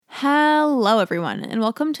Hello, everyone, and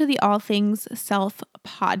welcome to the All Things Self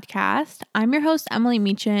podcast. I'm your host, Emily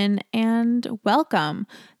Meechin, and welcome.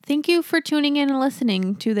 Thank you for tuning in and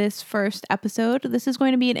listening to this first episode. This is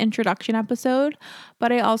going to be an introduction episode,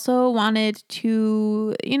 but I also wanted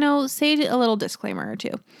to, say a little disclaimer or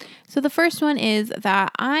two. So the first one is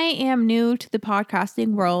that I am new to the podcasting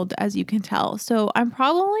world, as you can tell. So I'm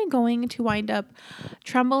probably going to wind up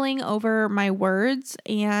trembling over my words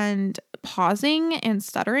and pausing and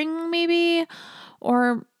stuttering maybe,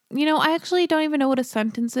 or I actually don't even know what a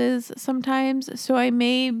sentence is sometimes, so I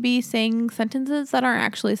may be saying sentences that aren't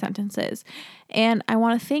actually sentences. And I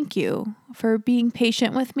want to thank you for being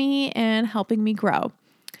patient with me and helping me grow.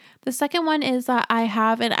 The second one is that I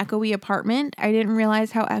have an echoey apartment. I didn't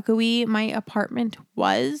realize how echoey my apartment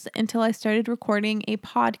was until I started recording a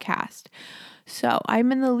podcast. So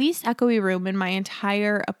I'm in the least echoey room in my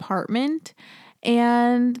entire apartment.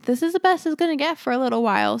 And this is the best it's going to get for a little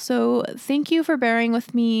while. So thank you for bearing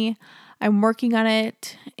with me. I'm working on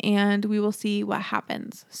it and we will see what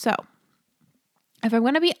happens. So if I'm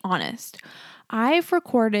going to be honest, I've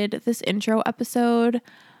recorded this intro episode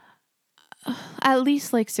at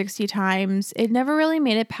least like 60 times. It never really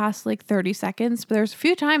made it past like 30 seconds, but there's a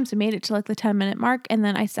few times it made it to like the 10-minute mark, and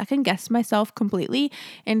then I second guessed myself completely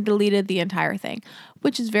and deleted the entire thing,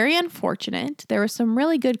 which is very unfortunate. There was some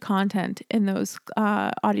really good content in those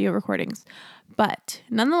audio recordings, but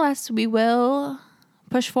nonetheless, we will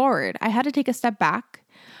push forward. I had to take a step back.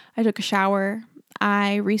 I took a shower.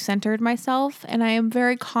 I recentered myself, and I am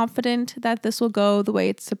very confident that this will go the way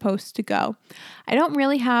it's supposed to go. I don't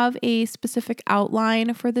really have a specific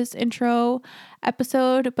outline for this intro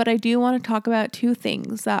episode, but I do want to talk about two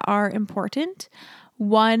things that are important.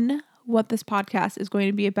 One, what this podcast is going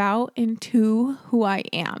to be about, and two, who I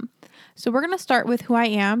am. So we're going to start with who I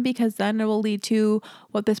am, because then it will lead to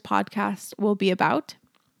what this podcast will be about.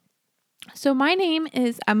 So my name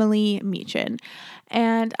is Emily Meechin,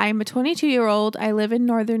 and I'm a 22-year-old. I live in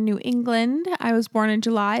northern New England. I was born in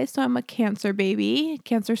July, so I'm a Cancer baby.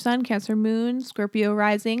 Cancer sun, Cancer moon, Scorpio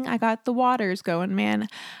rising. I got the waters going, man.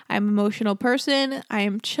 I'm an emotional person. I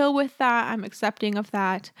am chill with that. I'm accepting of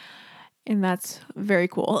that, and that's very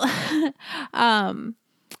cool.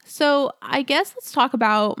 So I guess let's talk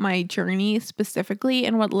about my journey specifically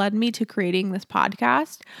and what led me to creating this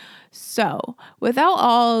podcast. So without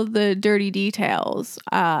all the dirty details,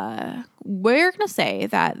 we're going to say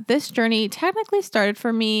that this journey technically started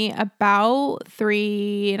for me about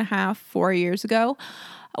 3.5, 4 years ago,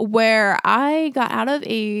 where I got out of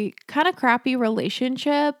a kind of crappy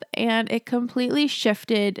relationship and it completely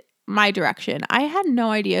shifted my direction. I had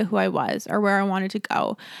no idea who I was or where I wanted to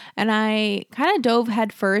go. And I kind of dove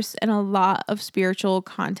headfirst in a lot of spiritual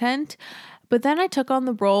content. But then I took on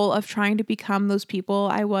the role of trying to become those people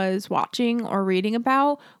I was watching or reading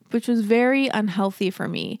about, which was very unhealthy for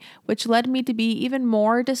me, which led me to be even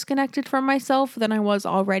more disconnected from myself than I was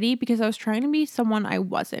already, because I was trying to be someone I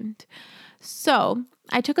wasn't. So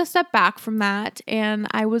I took a step back from that and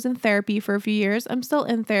I was in therapy for a few years. I'm still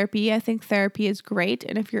in therapy. I think therapy is great.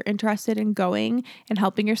 And if you're interested in going and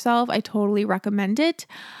helping yourself, I totally recommend it.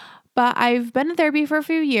 But I've been in therapy for a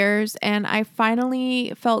few years and I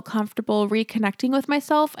finally felt comfortable reconnecting with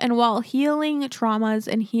myself. And while healing traumas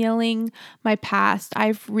and healing my past,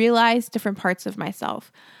 I've realized different parts of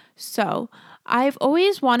myself. So I've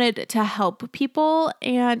always wanted to help people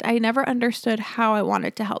and I never understood how I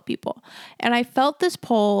wanted to help people. And I felt this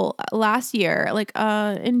pull last year,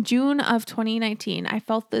 in June of 2019, I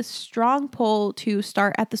felt this strong pull to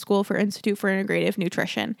start at the School for Institute for Integrative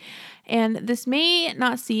Nutrition. And this may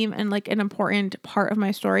not seem like an important part of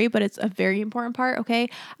my story, but it's a very important part, okay?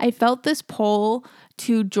 I felt this pull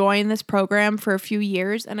to join this program for a few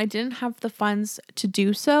years and I didn't have the funds to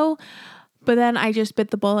do so. But then I just bit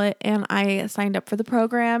the bullet and I signed up for the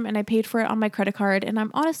program and I paid for it on my credit card. And I'm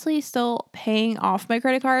honestly still paying off my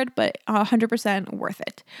credit card, but 100% worth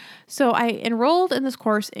it. So I enrolled in this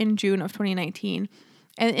course in June of 2019.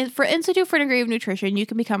 And for Institute for Integrative Nutrition, you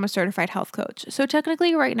can become a certified health coach. So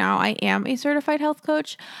technically right now I am a certified health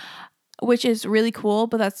coach, which is really cool,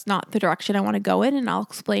 but that's not the direction I want to go in. And I'll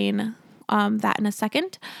explain that in a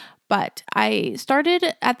second. But I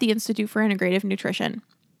started at the Institute for Integrative Nutrition.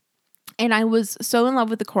 And I was so in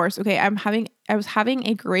love with the course. Okay, I was having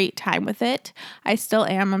a great time with it. I still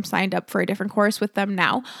am. I'm signed up for a different course with them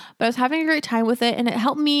now, but I was having a great time with it and it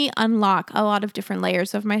helped me unlock a lot of different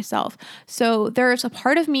layers of myself. So there's a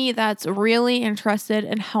part of me that's really interested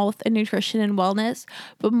in health and nutrition and wellness,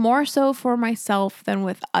 but more so for myself than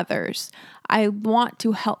with others. I want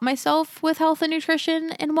to help myself with health and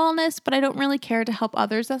nutrition and wellness, but I don't really care to help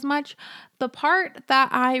others as much. The part that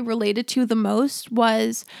I related to the most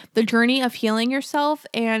was the journey of healing yourself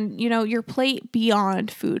and, your plate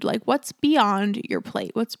beyond food. Like, what's beyond your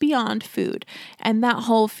plate? What's beyond food? And that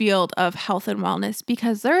whole field of health and wellness,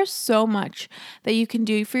 because there's so much that you can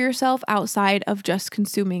do for yourself outside of just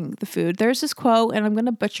consuming the food. There's this quote, and I'm going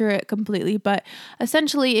to butcher it completely, but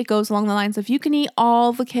essentially it goes along the lines of, you can eat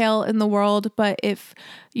all the kale in the world, but if,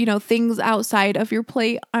 things outside of your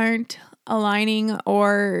plate aren't aligning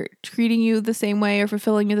or treating you the same way or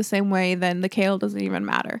fulfilling you the same way, then the kale doesn't even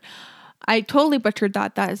matter. I totally butchered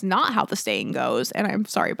that. That is not how the saying goes, and I'm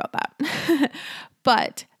sorry about that.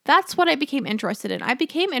 But that's what I became interested in. I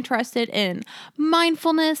became interested in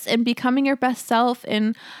mindfulness and becoming your best self.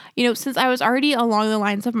 And, since I was already along the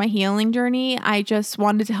lines of my healing journey, I just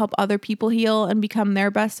wanted to help other people heal and become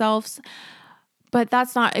their best selves. But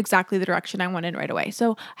that's not exactly the direction I went in right away.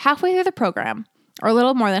 So halfway through the program, or a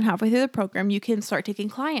little more than halfway through the program, you can start taking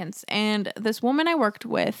clients. And this woman I work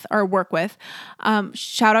with,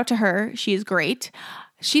 shout out to her. She's great.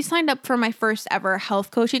 She signed up for my first ever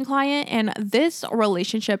health coaching client, and this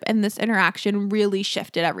relationship and this interaction really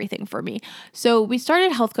shifted everything for me. So we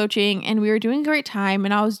started health coaching and we were doing a great time,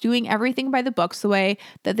 and I was doing everything by the books the way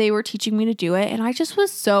that they were teaching me to do it. And I just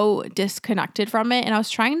was so disconnected from it, and I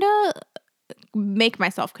was trying to make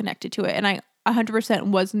myself connected to it. And I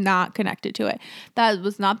 100% was not connected to it. That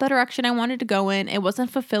was not the direction I wanted to go in. It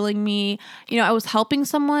wasn't fulfilling me. I was helping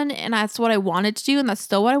someone, and that's what I wanted to do, and that's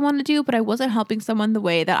still what I want to do, but I wasn't helping someone the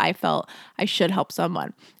way that I felt I should help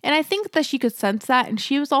someone. And I think that she could sense that, and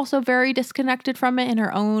she was also very disconnected from it in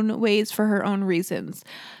her own ways for her own reasons.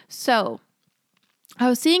 So I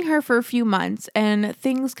was seeing her for a few months, and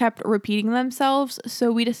things kept repeating themselves,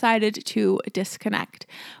 so we decided to disconnect,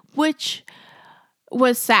 which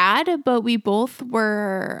was sad, but we both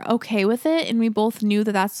were okay with it, and we both knew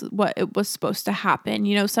that that's what it was supposed to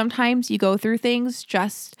happen. Sometimes you go through things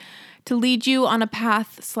just to lead you on a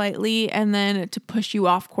path slightly and then to push you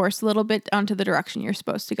off course a little bit onto the direction you're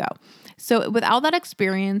supposed to go. So without that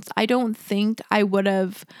experience, I don't think I would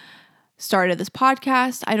have started this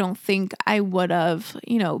podcast. I don't think I would have,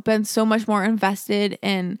 been so much more invested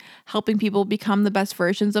in helping people become the best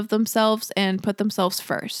versions of themselves and put themselves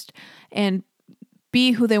first and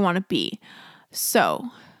be who they want to be. So,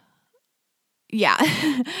 yeah,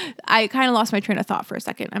 I kind of lost my train of thought for a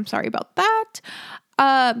second. I'm sorry about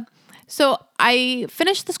that. So I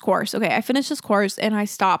finished this course. Okay, I finished this course and I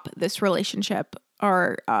stopped this relationship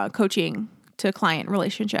or coaching to client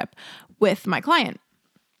relationship with my client.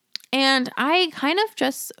 And I kind of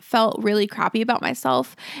just felt really crappy about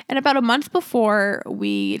myself. And about a month before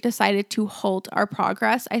we decided to halt our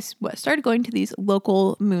progress, I started going to these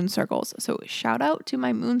local moon circles. So shout out to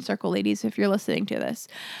my moon circle ladies if you're listening to this.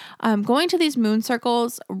 Going to these moon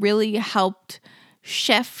circles really helped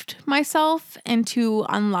shift myself into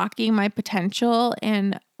unlocking my potential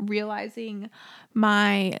and realizing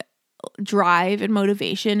my drive and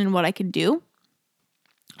motivation and what I can do.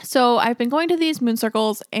 So I've been going to these moon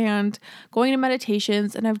circles and going to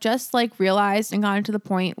meditations, and I've just realized and gotten to the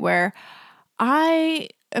point where I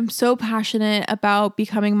am so passionate about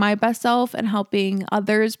becoming my best self and helping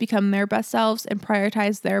others become their best selves and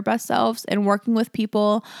prioritize their best selves and working with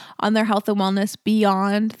people on their health and wellness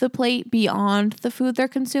beyond the plate, beyond the food they're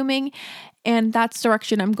consuming. And that's the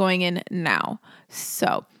direction I'm going in now.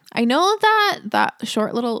 So I know that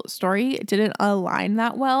short little story didn't align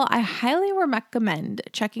that well. I highly recommend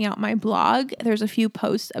checking out my blog. There's a few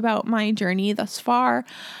posts about my journey thus far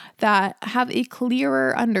that have a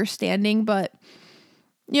clearer understanding, but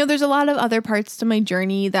there's a lot of other parts to my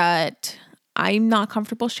journey that I'm not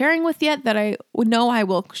comfortable sharing with yet that I know I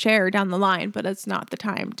will share down the line, but it's not the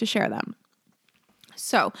time to share them.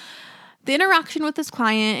 So the interaction with this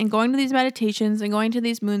client and going to these meditations and going to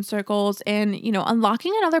these moon circles and,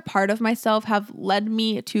 unlocking another part of myself have led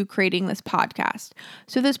me to creating this podcast.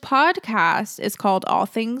 So this podcast is called All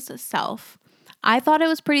Things Self. I thought it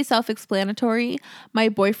was pretty self-explanatory. My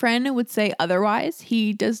boyfriend would say otherwise.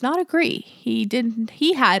 He does not agree. He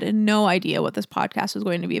had no idea what this podcast was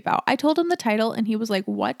going to be about. I told him the title and he was like,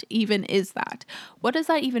 "What even is that? What does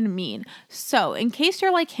that even mean?" So in case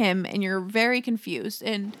you're like him and you're very confused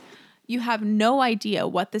and you have no idea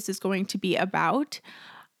what this is going to be about,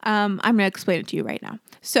 I'm going to explain it to you right now.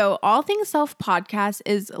 So All Things Self podcast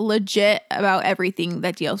is legit about everything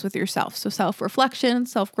that deals with yourself. So self-reflection,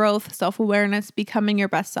 self-growth, self-awareness, becoming your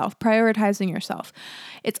best self, prioritizing yourself.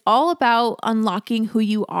 It's all about unlocking who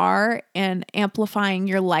you are and amplifying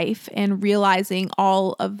your life and realizing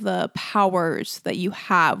all of the powers that you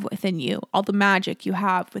have within you, all the magic you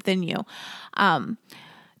have within you.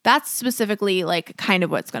 That's specifically like kind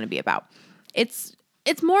of what it's going to be about.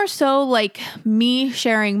 It's more so like me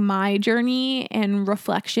sharing my journey and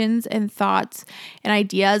reflections and thoughts and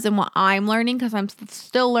ideas and what I'm learning, because I'm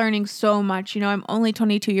still learning so much. I'm only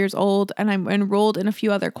 22 years old and I'm enrolled in a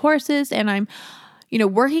few other courses, and I'm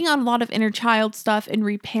working on a lot of inner child stuff and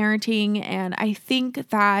reparenting. And I think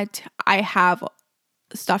that I have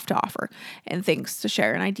stuff to offer and things to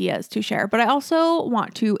share and ideas to share. But I also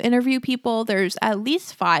want to interview people. There's at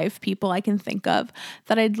least 5 people I can think of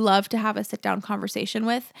that I'd love to have a sit down conversation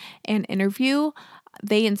with and interview.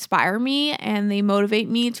 They inspire me and they motivate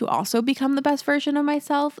me to also become the best version of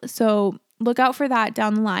myself. So look out for that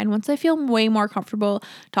down the line. Once I feel way more comfortable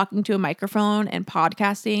talking to a microphone and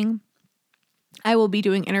podcasting, I will be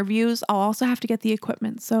doing interviews. I'll also have to get the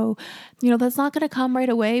equipment. So, that's not going to come right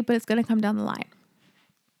away, but it's going to come down the line.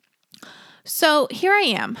 So here I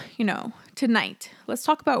am, tonight. Let's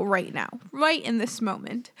talk about right now, right in this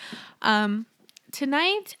moment.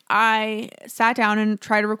 Tonight I sat down and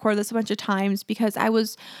tried to record this a bunch of times because I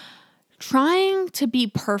was trying to be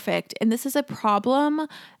perfect. And this is a problem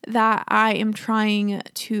that I am trying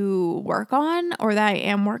to work on, or that I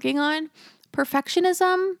am working on.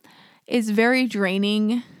 Perfectionism is very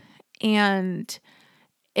draining, and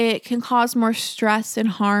it can cause more stress and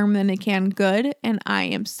harm than it can good. And I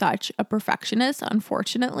am such a perfectionist,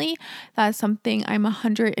 unfortunately. That's something I'm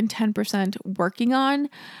 110% working on.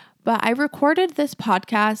 But I recorded this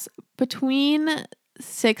podcast between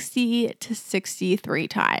 60 to 63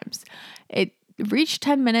 times. It reached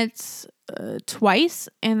 10 minutes twice,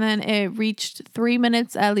 and then it reached 3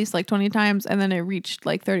 minutes at least like 20 times, and then it reached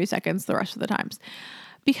like 30 seconds the rest of the times.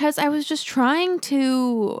 Because I was just trying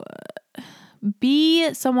to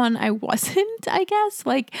be someone I wasn't, I guess.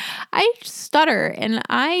 Like, I stutter and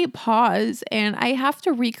I pause and I have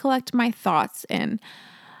to recollect my thoughts. And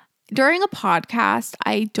during a podcast,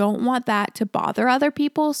 I don't want that to bother other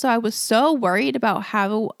people. So I was so worried about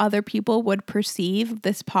how other people would perceive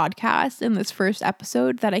this podcast in this first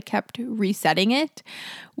episode that I kept resetting it,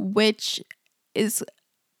 which is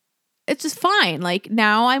it's just fine. Like,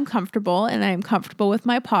 now I'm comfortable and I'm comfortable with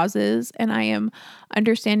my pauses and I am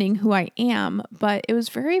understanding who I am, but it was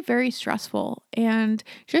very, very stressful and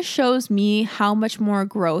just shows me how much more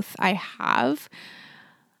growth I have.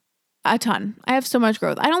 A ton. I have so much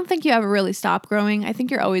growth. I don't think you ever really stop growing. I think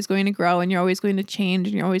you're always going to grow and you're always going to change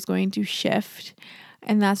and you're always going to shift.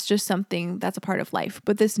 And that's just something that's a part of life.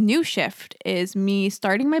 But this new shift is me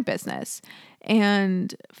starting my business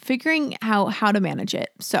and figuring out how to manage it.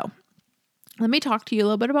 So let me talk to you a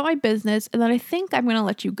little bit about my business, and then I think I'm going to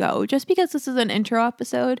let you go, just because this is an intro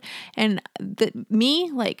episode, and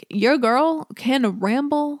me, like your girl, can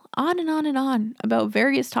ramble on and on and on about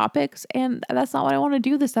various topics, and that's not what I want to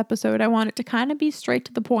do this episode. I want it to kind of be straight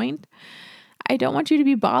to the point. I don't want you to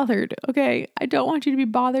be bothered, okay? I don't want you to be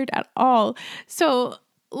bothered at all. So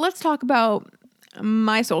let's talk about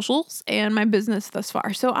my socials and my business thus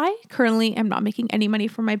far. So I currently am not making any money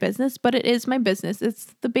from my business, but it is my business. It's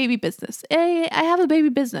the baby business. I have a baby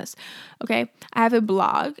business. Okay. I have a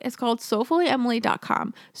blog. It's called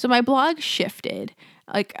SoFullyEmily.com. So my blog shifted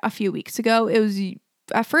like a few weeks ago. It was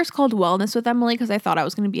at first called Wellness with Emily because I thought I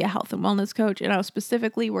was going to be a health and wellness coach, and I was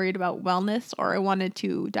specifically worried about wellness, or I wanted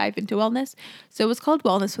to dive into wellness. So it was called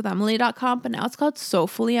WellnessWithEmily.com, but now it's called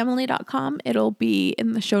SoFullyEmily.com. It'll be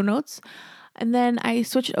in the show notes. And then I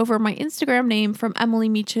switched over my Instagram name from Emily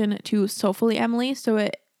Meechin to Soulfully Emily. So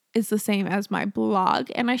it is the same as my blog.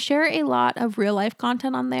 And I share a lot of real life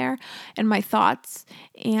content on there and my thoughts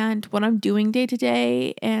and what I'm doing day to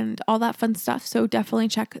day and all that fun stuff. So definitely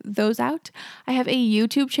check those out. I have a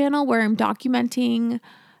YouTube channel where I'm documenting.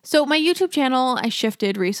 So my YouTube channel, I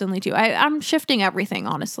shifted recently too. I'm shifting everything,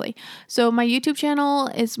 honestly. So my YouTube channel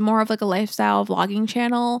is more of like a lifestyle vlogging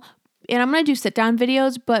channel. And I'm going to do sit down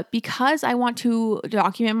videos, but because I want to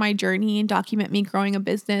document my journey and document me growing a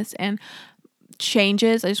business and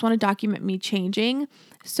changes, I just want to document me changing.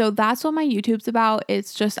 So that's what my YouTube's about.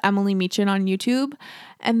 It's just Emily Meechin on YouTube.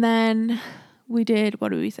 And then what did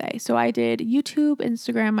we say? So I did YouTube,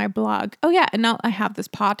 Instagram, my blog. Oh yeah. And now I have this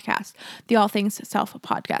podcast, the All Things Self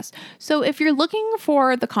podcast. So if you're looking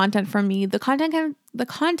for the content from me, the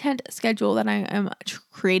content schedule that I am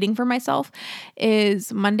creating for myself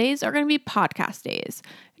is Mondays are going to be podcast days.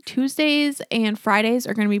 Tuesdays and Fridays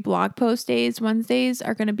are going to be blog post days. Wednesdays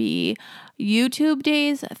are going to be YouTube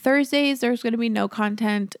days. Thursdays, there's going to be no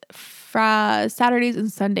content. Saturdays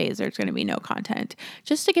and Sundays, there's going to be no content,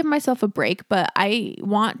 just to give myself a break. But I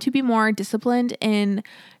want to be more disciplined in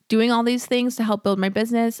doing all these things to help build my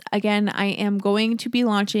business. Again, I am going to be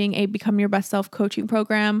launching a Become Your Best Self coaching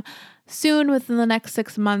program soon within the next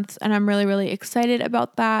 6 months. And I'm really, really excited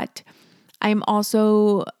about that. I'm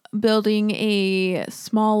also building a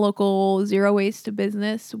small local zero waste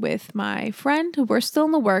business with my friend. We're still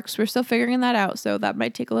in the works. We're still figuring that out. So that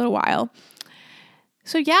might take a little while.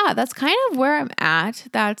 So yeah, that's kind of where I'm at.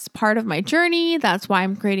 That's part of my journey. That's why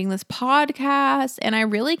I'm creating this podcast. And I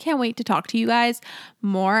really can't wait to talk to you guys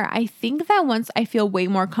more. I think that once I feel way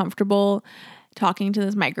more comfortable talking to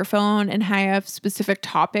this microphone and I have specific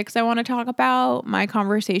topics I want to talk about, my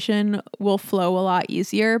conversation will flow a lot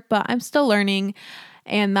easier, but I'm still learning.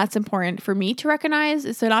 And that's important for me to recognize,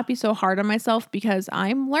 is to not be so hard on myself, because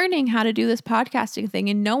I'm learning how to do this podcasting thing,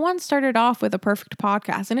 and no one started off with a perfect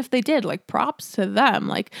podcast. And if they did, like, props to them.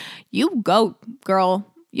 Like, you go,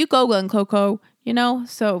 girl, you go, Glen Coco,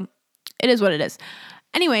 so it is what it is.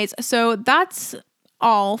 Anyways, so that's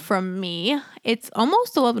all from me. It's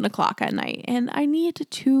almost 11 o'clock at night and I need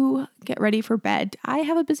to get ready for bed. I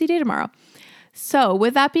have a busy day tomorrow. So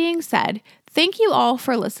with that being said, thank you all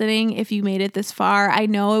for listening. If you made it this far, I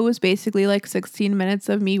know it was basically like 16 minutes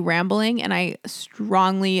of me rambling, and I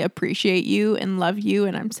strongly appreciate you and love you.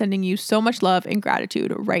 And I'm sending you so much love and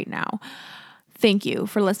gratitude right now. Thank you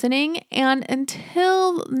for listening. And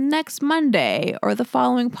until next Monday or the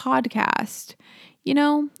following podcast,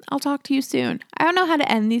 I'll talk to you soon. I don't know how to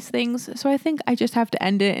end these things, so I think I just have to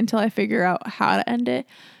end it until I figure out how to end it.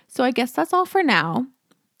 So I guess that's all for now.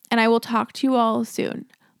 And I will talk to you all soon.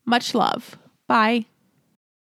 Much love. Bye.